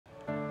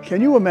Can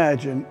you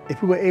imagine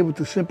if we were able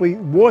to simply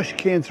wash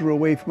cancer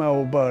away from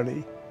our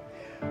body?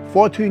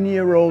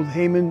 14-year-old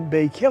Heman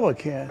Bekele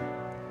can.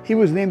 He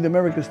was named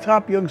America's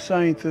top young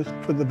scientist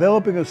for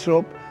developing a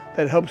soap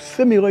that helps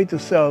stimulate the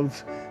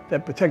cells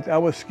that protect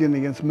our skin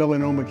against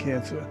melanoma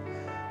cancer.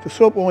 The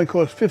soap only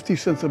costs 50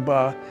 cents a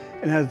bar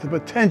and has the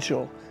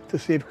potential to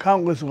save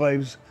countless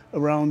lives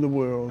around the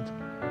world.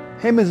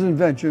 Heman's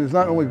invention is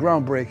not only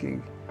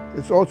groundbreaking,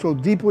 it's also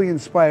deeply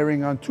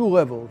inspiring on two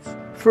levels.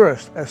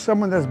 First, as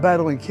someone that's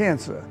battling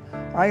cancer,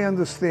 I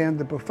understand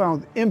the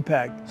profound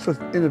impact such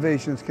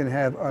innovations can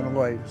have on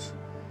lives.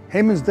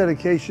 Heman's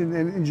dedication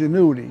and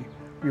ingenuity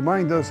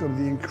remind us of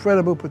the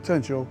incredible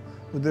potential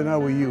within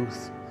our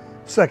youth.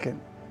 Second,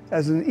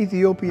 as an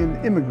Ethiopian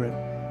immigrant,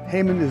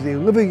 Heman is a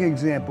living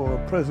example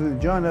of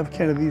President John F.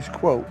 Kennedy's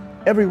quote,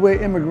 "Every way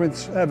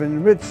immigrants have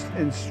enriched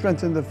and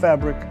strengthened the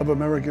fabric of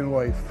American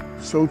life."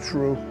 So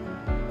true.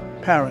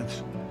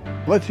 Parents,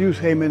 let's use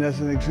Heman as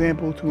an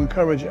example to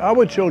encourage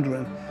our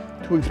children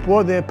to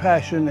explore their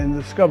passion and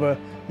discover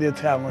their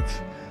talents.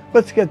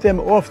 Let's get them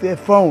off their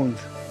phones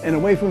and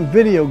away from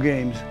video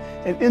games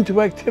and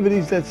into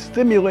activities that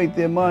stimulate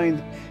their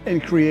mind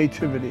and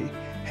creativity.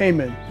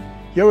 Heman,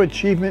 your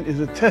achievement is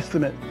a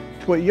testament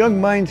to what young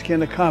minds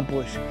can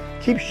accomplish.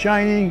 Keep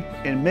shining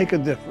and make a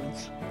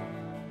difference.